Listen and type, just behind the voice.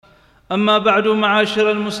أما بعد،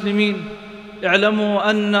 معاشر المسلمين، اعلموا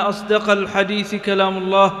أن أصدق الحديث كلام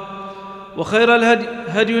الله، وخير الهدي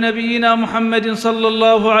هدي نبينا محمد صلى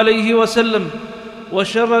الله عليه وسلم،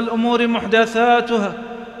 وشر الأمور محدثاتها،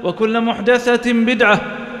 وكل محدثة بدعة،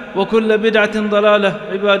 وكل بدعة ضلالة.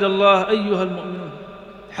 عباد الله أيها المؤمنون،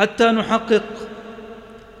 حتى نحقق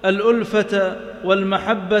الألفة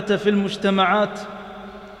والمحبة في المجتمعات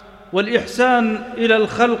والإحسان إلى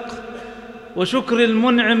الخلق وشكر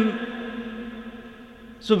المنعم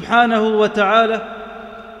سبحانه وتعالى،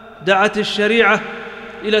 دعت الشريعة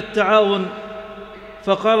إلى التعاون،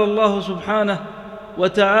 فقال الله سبحانه: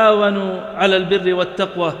 وتعاونوا على البر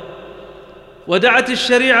والتقوى. ودعت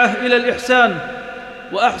الشريعة إلى الإحسان،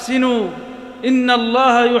 وأحسنوا إن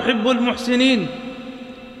الله يحب المحسنين.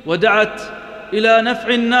 ودعت إلى نفع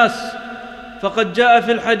الناس، فقد جاء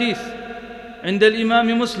في الحديث عند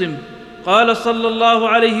الإمام مسلم قال صلى الله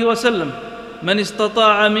عليه وسلم: من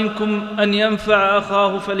استطاع منكم أن ينفع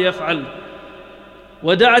أخاه فليفعل.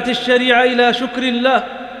 ودعت الشريعة إلى شكر الله،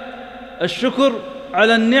 الشكر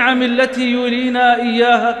على النعم التي يولينا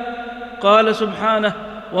إياها. قال سبحانه: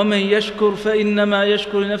 ومن يشكر فإنما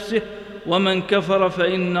يشكر لنفسه ومن كفر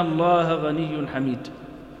فإن الله غني حميد.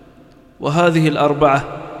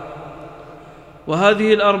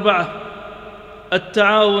 وهذه الأربعة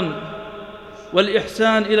التعاون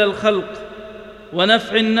والإحسان إلى الخلق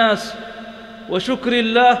ونفع الناس وشكر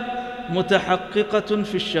الله متحققة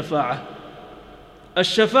في الشفاعة.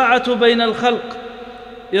 الشفاعة بين الخلق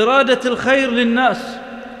إرادة الخير للناس،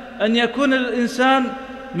 أن يكون الإنسان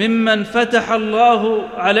ممن فتح الله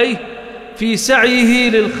عليه في سعيه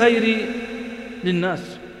للخير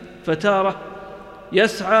للناس، فتارة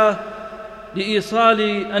يسعى لإيصال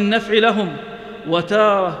النفع لهم،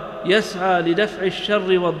 وتارة يسعى لدفع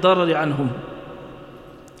الشر والضرر عنهم.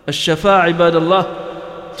 الشفاعة عباد الله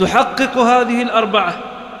تحقق هذه الأربعة،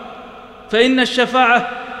 فإن الشفاعة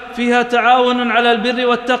فيها تعاون على البر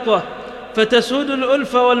والتقوى، فتسود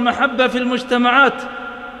الألفة والمحبة في المجتمعات،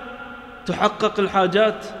 تحقق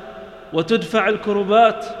الحاجات وتدفع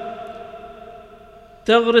الكربات،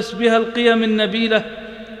 تغرس بها القيم النبيلة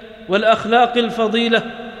والأخلاق الفضيلة.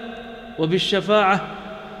 وبالشفاعة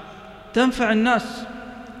تنفع الناس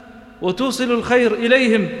وتوصل الخير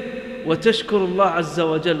إليهم، وتشكر الله عز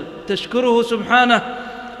وجل، تشكره سبحانه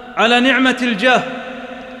على نعمة الجاه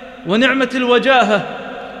ونعمة الوجاهة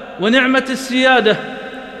ونعمة السيادة.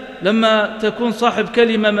 لما تكون صاحب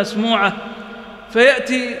كلمة مسموعة،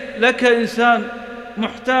 فيأتي لك إنسان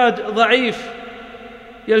محتاج ضعيف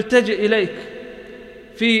يلتجئ إليك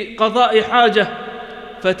في قضاء حاجة،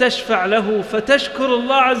 فتشفع له، فتشكر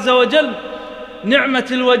الله عز وجل نعمة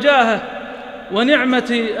الوجاهة ونعمة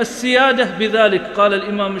السيادة بذلك. قال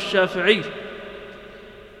الإمام الشافعي: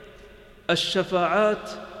 الشفاعات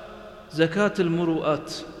زكاة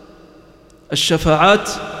المروءات. الشفاعات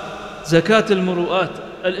زكاة المروءات.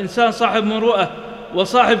 الإنسان صاحب مروءة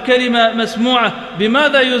وصاحب كلمة مسموعة،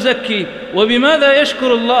 بماذا يزكي وبماذا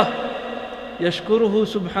يشكر الله؟ يشكره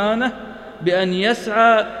سبحانه بأن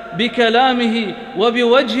يسعى بكلامه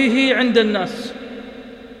وبوجهه عند الناس.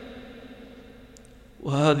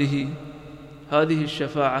 وهذه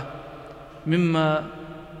الشفاعة مما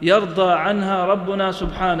يرضى عنها ربنا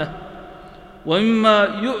سبحانه،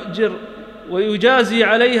 ومما يؤجر ويجازي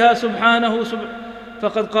عليها سبحانه.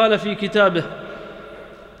 فقد قال في كتابه: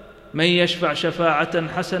 من يشفع شفاعة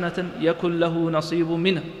حسنة يكن له نصيب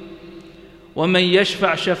منها، ومن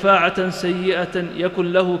يشفع شفاعة سيئة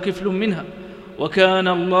يكن له كفل منها، وكان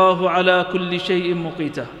الله على كل شيء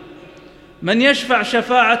مقيتا. من يشفع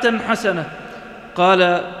شفاعة حسنة،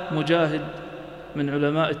 قال مجاهد من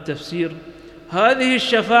علماء التفسير: هذه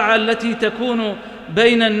الشفاعة التي تكون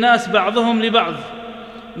بين الناس بعضهم لبعض،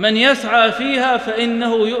 من يسعى فيها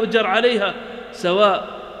فإنه يؤجر عليها، سواء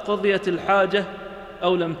قضيت الحاجة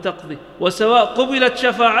أو لم تقضي، وسواء قبلت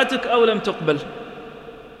شفاعتك أو لم تقبل.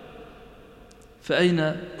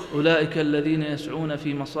 فأين أولئك الذين يسعون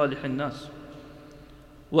في مصالح الناس؟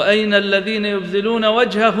 وأين الذين يبذلون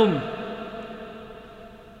وجههم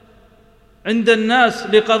عند الناس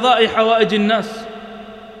لقضاء حوائج الناس؟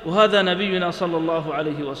 وهذا نبينا صلى الله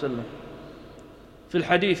عليه وسلم في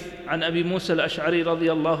الحديث عن أبي موسى الأشعري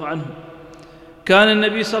رضي الله عنه: كان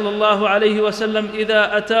النبي صلى الله عليه وسلم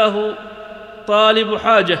إذا أتاه طالب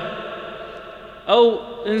حاجة أو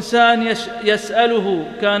إنسان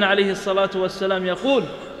يسأله، كان عليه الصلاة والسلام يقول: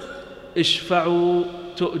 اشفعوا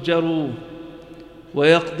تؤجروا،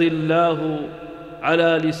 ويقضي الله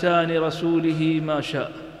على لسان رسوله ما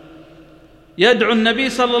شاء. يدعو النبي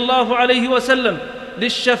صلى الله عليه وسلم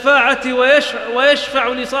للشفاعة ويشفع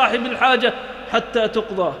لصاحب الحاجة حتى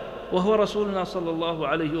تقضى، وهو رسولنا صلى الله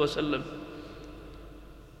عليه وسلم.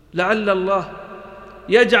 لعل الله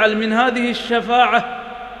يجعل من هذه الشفاعة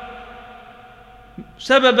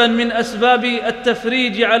سببا من أسباب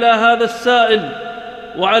التفريج على هذا السائل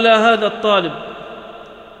وعلى هذا الطالب.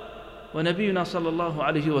 ونبينا صلى الله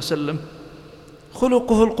عليه وسلم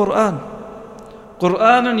خلقه القرآن،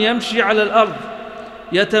 قرآن يمشي على الأرض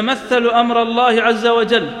يتمثل أمر الله عز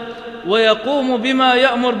وجل ويقوم بما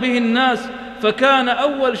يأمر به الناس، فكان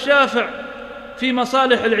أول شافع في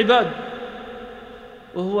مصالح العباد،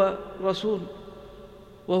 وهو رسول،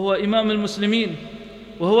 وهو إمام المسلمين،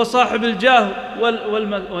 وهو صاحب الجاه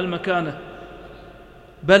والمكانة،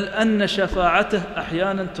 بل أن شفاعته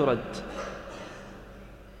أحيانا ترد.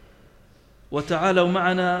 وتعالوا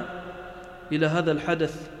معنا إلى هذا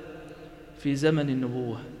الحدث في زمن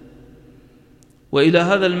النبوة، وإلى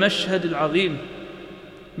هذا المشهد العظيم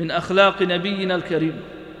من أخلاق نبينا الكريم.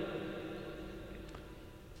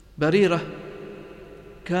 بريرة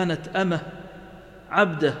كانت أمة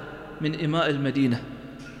عبدة من إماء المدينة،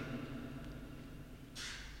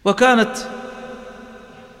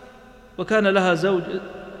 وكان لها زوج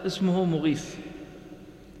اسمه مغيث.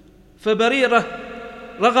 فبريرة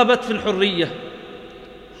رغبت في الحرية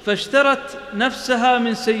فاشترت نفسها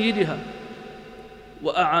من سيدها،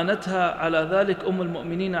 وأعانتها على ذلك أم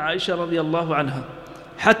المؤمنين عائشة رضي الله عنها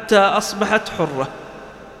حتى أصبحت حرة.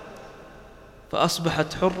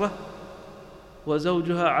 فأصبحت حرة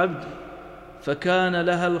وزوجها عبد، فكان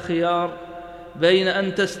لها الخيار بين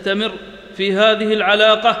أن تستمر في هذه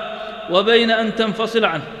العلاقة وبين أن تنفصل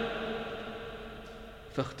عنه،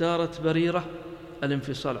 فاختارت بريرة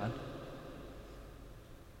الانفصال عنه.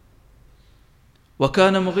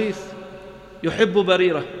 وكان مغيث يحب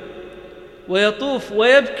بريرة ويطوف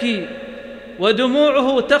ويبكي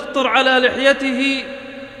ودموعه تقطر على لحيته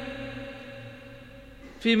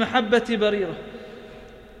في محبة بريرة،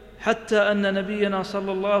 حتى أن نبينا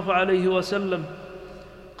صلى الله عليه وسلم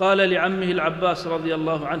قال لعمه العباس رضي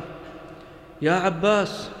الله عنه: يا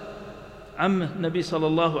عباس، عمه النبي صلى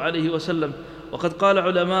الله عليه وسلم. وقد قال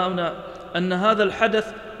علماؤنا أن هذا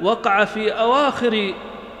الحدث وقع في أواخر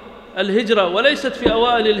الهجرة وليست في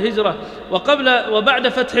أوائل الهجرة، وبعد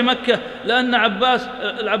فتح مكة، لأن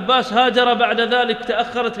العباس هاجر بعد ذلك،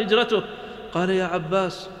 تأخرت هجرته. قال: يا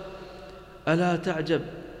عباس، ألا تعجب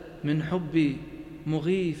من حب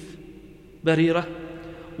مغيث بريرة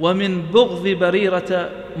ومن بغض بريرة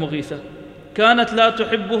مغيثة؟ كانت لا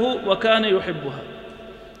تحبه وكان يحبها.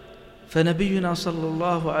 فنبينا صلى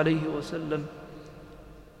الله عليه وسلم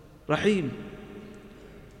رحيم،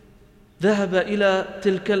 ذهب إلى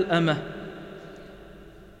تلك الأمة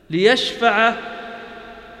ليشفع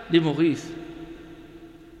لمغيث،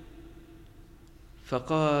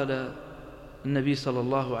 فقال النبي صلى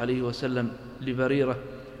الله عليه وسلم لبريرة: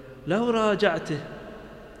 لو راجعته،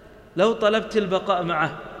 لو طلبت البقاء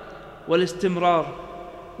معه والاستمرار،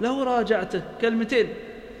 لو راجعته. كلمتين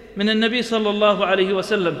من النبي صلى الله عليه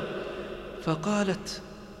وسلم. فقالت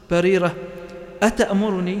بريرة: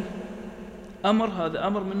 أتأمرني؟ أمر، هذا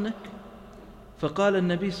أمر منك؟ فقال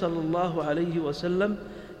النبي صلى الله عليه وسلم: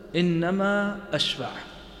 إنما أشفع.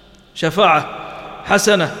 شفاعة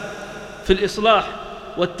حسنة في الإصلاح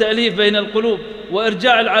والتأليف بين القلوب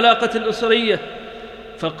وإرجاع العلاقة الأسرية.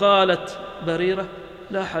 فقالت بريرة: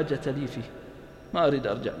 لا حاجة لي فيه، ما أريد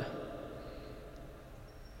أرجع له.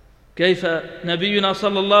 كيف نبينا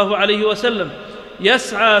صلى الله عليه وسلم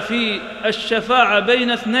يسعى في الشفاعة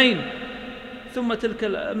بين اثنين، ثم تلك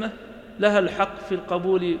الأمة لها الحق في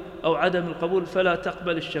القبول أو عدم القبول، فلا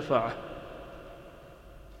تقبل الشفاعة.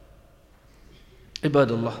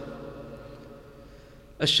 عباد الله،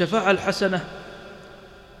 الشفاعة الحسنة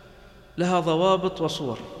لها ضوابط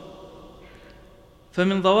وصور.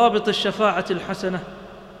 فمن ضوابط الشفاعة الحسنة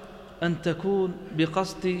أن تكون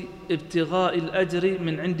بقصد ابتغاء الأجر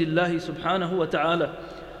من عند الله سبحانه وتعالى،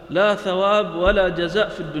 لا ثواب ولا جزاء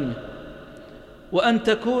في الدنيا، وأن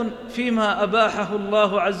تكون فيما أباحه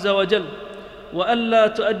الله عز وجل، وألا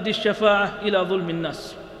تؤدي الشفاعة إلى ظلم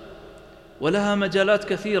الناس. ولها مجالات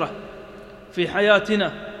كثيرة في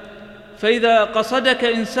حياتنا، فإذا قصدك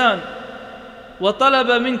إنسان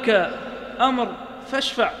وطلب منك أمر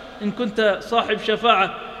فاشفع إن كنت صاحب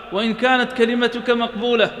شفاعة، وإن كانت كلمتك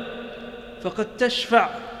مقبولة. فقد تشفع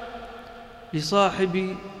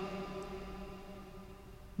لصاحب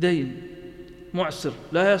دين معسر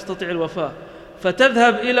لا يستطيع الوفاء،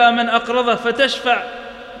 فتذهب إلى من أقرضه فتشفع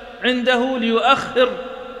عنده ليؤخر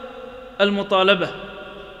المطالبة.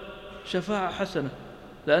 شفاعة حسنة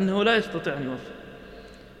لأنه لا يستطيع أن يوفي.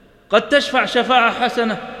 قد تشفع شفاعة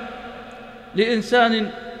حسنة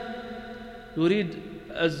لإنسان يريد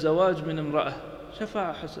الزواج من امرأة،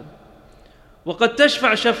 شفاعة حسنة. وقد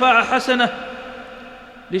تشفع شفاعة حسنة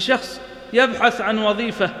لشخص يبحث عن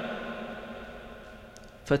وظيفة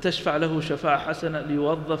فتشفع له شفاعة حسنة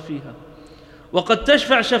ليوظف فيها. وقد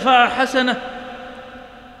تشفع شفاعة حسنة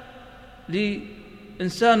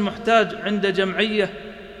لإنسان محتاج عند جمعية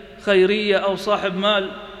خيرية أو صاحب مال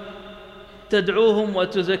تدعوهم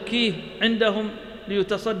وتزكيه عندهم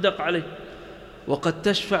ليتصدق عليه. وقد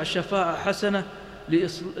تشفع شفاعة حسنة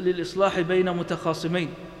للإصلاح بين متخاصمين،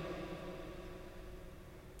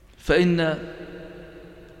 فإن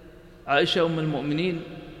عائشة أم المؤمنين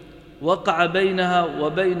وقع بينها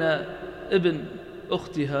وبين ابن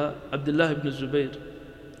أختها عبد الله بن الزبير،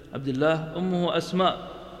 عبد الله أمه أسماء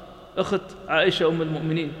أخت عائشة أم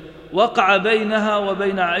المؤمنين، وقع بينها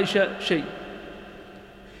وبين عائشة شيء،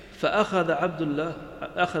 فأخذ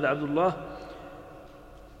عبد الله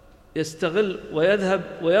يستغل ويذهب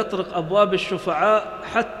ويطرق أبواب الشفعاء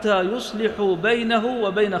حتى يصلحوا بينه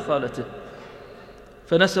وبين خالته.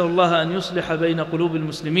 فنسأل الله أن يصلح بين قلوب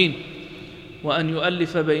المسلمين وأن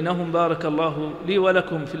يؤلف بينهم. بارك الله لي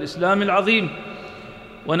ولكم في الإسلام العظيم،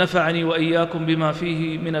 ونفعني وإياكم بما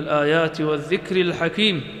فيه من الآيات والذكر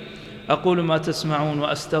الحكيم. أقول ما تسمعون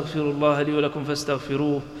وأستغفر الله لي ولكم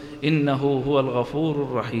فاستغفروه إنه هو الغفور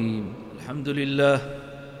الرحيم.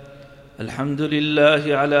 الحمد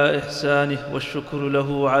لله على إحسانه، والشكر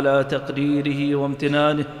له على تقديره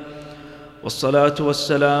وامتنانه، والصلاة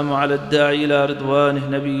والسلام على الداعي إلى رضوانه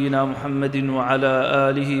نبينا محمد وعلى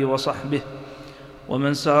آله وصحبه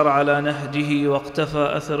ومن سار على نهجه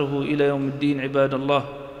واقتفى أثره إلى يوم الدين. عباد الله،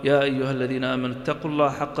 يا أيها الذين آمنوا اتقوا الله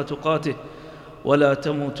حق تقاته ولا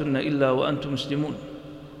تموتن إلا وأنتم مسلمون.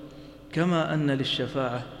 كما أن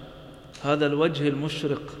للشفاعة هذا الوجه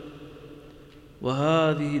المشرق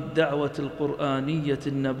وهذه الدعوة القرآنية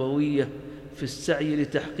النبوية في السعي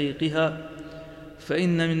لتحقيقها،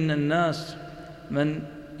 فإن من الناس من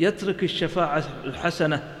يترك الشفاعة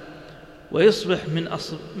الحسنة ويصبح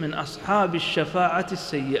من أصحاب الشفاعة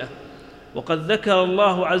السيئة. وقد ذكر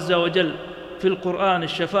الله عز وجل في القرآن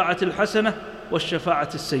الشفاعة الحسنة والشفاعة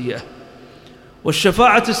السيئة.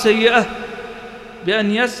 والشفاعة السيئة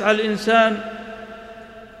بأن يسعى الإنسان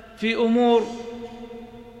في أمور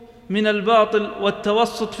من الباطل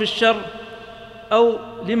والتوسط في الشر، أو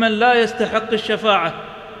لمن لا يستحق الشفاعة،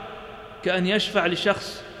 كأن يشفع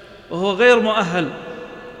لشخص وهو غير مؤهل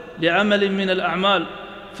لعمل من الأعمال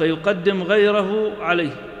فيقدم غيره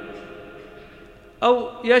عليه، أو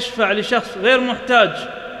يشفع لشخص غير محتاج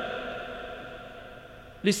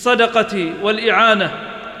للصدقة والإعانة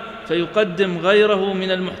فيقدم غيره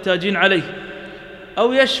من المحتاجين عليه،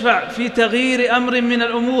 أو يشفع في تغيير أمر من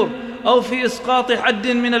الأمور أو في إسقاط حد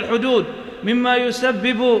من الحدود مما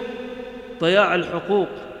يسبب ضياع الحقوق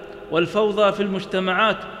والفوضى في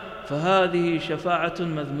المجتمعات، فهذه شفاعة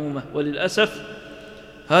مذمومة. وللأسف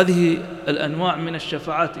هذه الأنواع من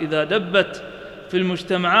الشفاعات إذا دبت في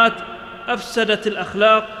المجتمعات أفسدت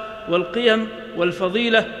الأخلاق والقيم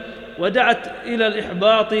والفضيلة، ودعت إلى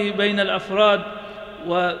الإحباط بين الأفراد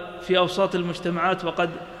وفي أوساط المجتمعات. وقد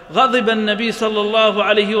غضب النبي صلى الله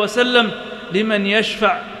عليه وسلم لمن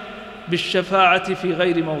يشفع بالشفاعة في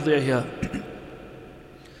غير موضعها.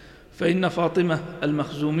 فإن فاطمة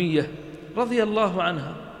المخزومية رضي الله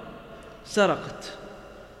عنها سرقت،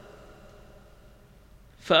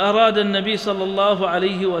 فأراد النبي صلى الله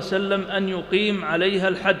عليه وسلم أن يقيم عليها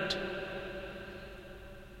الحد،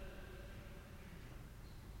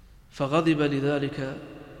 فغضب لذلك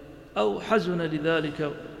أو حزن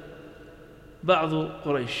لذلك بعض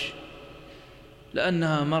قريش،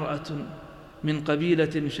 لأنها مرأة من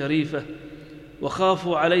قبيلة شريفة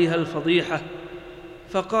وخافوا عليها الفضيحة،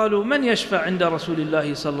 فقالوا: من يشفع عند رسول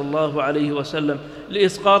الله صلى الله عليه وسلم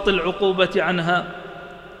لإسقاط العقوبة عنها؟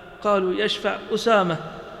 قالوا: يشفع أسامة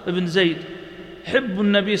بن زيد حب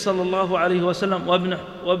النبي صلى الله عليه وسلم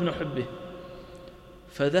وابن حبه.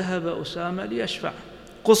 فذهب أسامة ليشفع،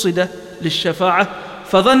 قصد للشفاعة،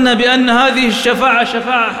 فظن بأن هذه الشفاعة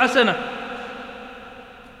شفاعة حسنة.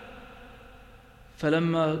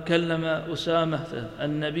 فلما كلم أسامة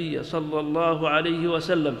النبي صلى الله عليه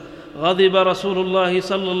وسلم غضب رسول الله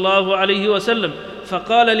صلى الله عليه وسلم،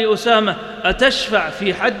 فقال لأسامة: أتشفع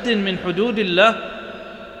في حد من حدود الله؟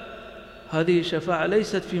 هذه شفاعة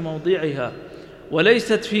ليست في موضعها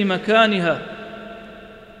وليست في مكانها.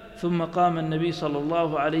 ثم قام النبي صلى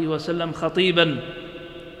الله عليه وسلم خطيبا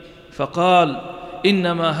فقال: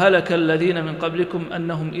 إنما هلك الذين من قبلكم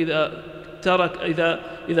أنهم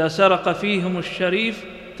إذا سرق فيهم الشريف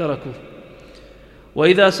تركوه،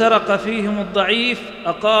 وإذا سرق فيهم الضعيف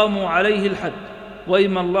أقاموا عليه الحد،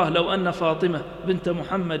 وإيم الله لو أن فاطمة بنت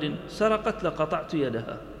محمد سرقت لقطعت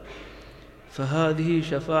يدها. فهذه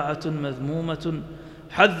شفاعة مذمومة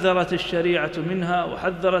حذرت الشريعة منها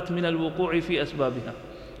وحذرت من الوقوع في أسبابها.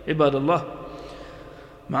 عباد الله،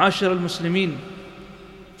 معاشر المسلمين،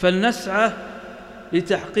 فلنسعى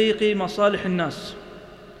لتحقيق مصالح الناس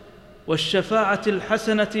والشفاعة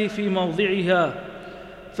الحسنة في موضعها.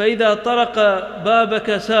 فإذا طرق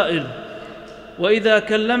بابك سائل وإذا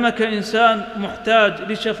كلمك إنسان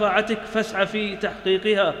محتاج لشفاعتك فاسعى في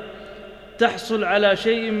تحقيقها، تحصل على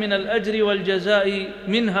شيء من الأجر والجزاء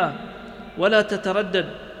منها، ولا تتردد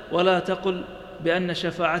ولا تقل بأن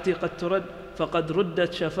شفاعتي قد ترد، فقد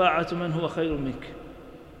ردت شفاعة من هو خير منك.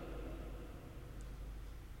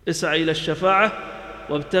 اسعى إلى الشفاعة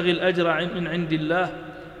وابتغي الأجر من عند الله،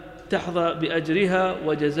 تحظى بأجرها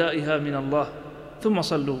وجزائها من الله. ثم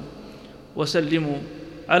صلوا وسلموا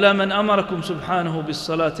على من أمركم سبحانه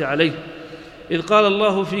بالصلاة عليه، إذ قال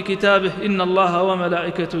الله في كتابه: إن الله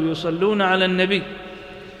وملائكته يصلون على النبي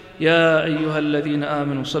يا أيها الذين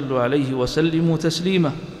آمنوا صلوا عليه وسلموا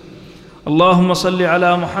تسليما. اللهم صل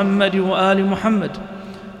على محمد وآل محمد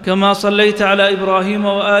كما صليت على إبراهيم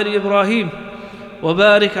وآل إبراهيم،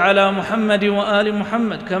 وبارك على محمد وآل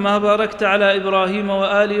محمد كما باركت على إبراهيم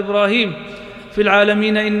وآل إبراهيم في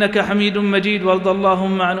العالمين إنك حميد مجيد. وارض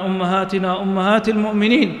اللهم عن أمهاتنا أمهات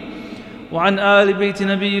المؤمنين وعن آل بيت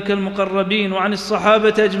نبيك المقربين وعن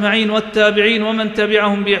الصحابة أجمعين والتابعين ومن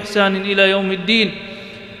تبعهم بإحسان إلى يوم الدين،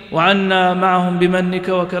 وعنا معهم بمنك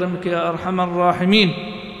وكرمك يا أرحم الراحمين.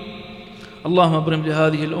 اللهم ابرم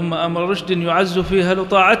لهذه الأمة أمر رشد يعز فيها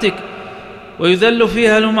لطاعتك ويذل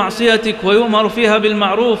فيها لمعصيتك ويؤمر فيها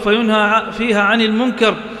بالمعروف وينهى فيها عن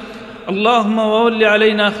المنكر. اللهم وول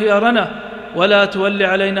علينا خيارنا ولا تول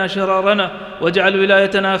علينا شرارنا، واجعل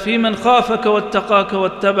ولايتنا في من خافك واتقاك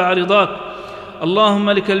واتبع رضاك. اللهم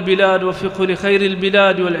لك البلاد، وفقه لخير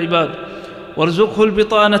البلاد والعباد، وارزقه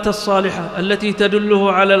البطانة الصالحة التي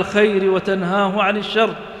تدله على الخير وتنهاه عن الشر.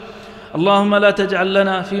 اللهم لا تجعل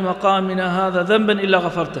لنا في مقامنا هذا ذنبا إلا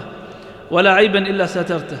غفرته، ولا عيبا إلا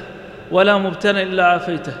سترته، ولا مبتلا إلا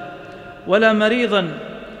عافيته، ولا مريضا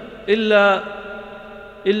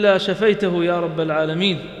إلا شفيته يا رب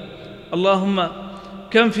العالمين. اللهم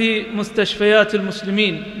كم في مستشفيات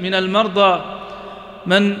المسلمين من المرضى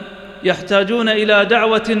من يحتاجون إلى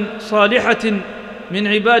دعوة صالحة من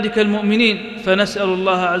عبادك المؤمنين، فنسأل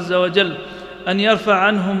الله عز وجل أن يرفع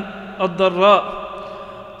عنهم الضراء،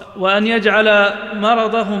 وأن يجعل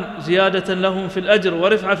مرضهم زيادة لهم في الأجر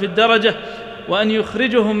ورفعة في الدرجة، وأن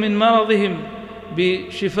يخرجهم من مرضهم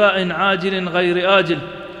بشفاء عاجل غير آجل.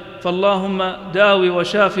 فاللهم داوي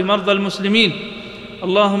وشافي مرضى المسلمين،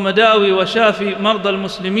 اللهم داوي وشافي مرضى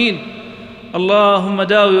المسلمين، اللهم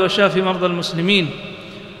داوي وشافي مرضى المسلمين.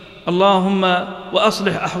 اللهم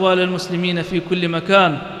وأصلح أحوال المسلمين في كل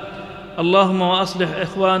مكان. اللهم وأصلح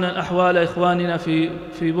أحوال إخواننا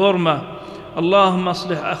في بورما. اللهم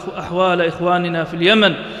اصلح أحوال إخواننا في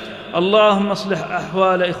اليمن. اللهم اصلح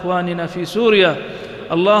أحوال إخواننا في سوريا.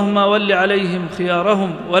 اللهم ول عليهم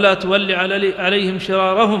خيارهم ولا تول عليهم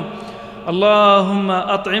شرارهم. اللهم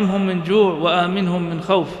أطعمهم من جوع وآمنهم من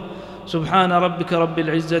خوف. سبحان ربك رب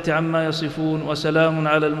العزة عما يصفون، وسلام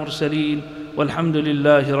على المرسلين، والحمد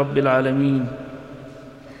لله رب العالمين.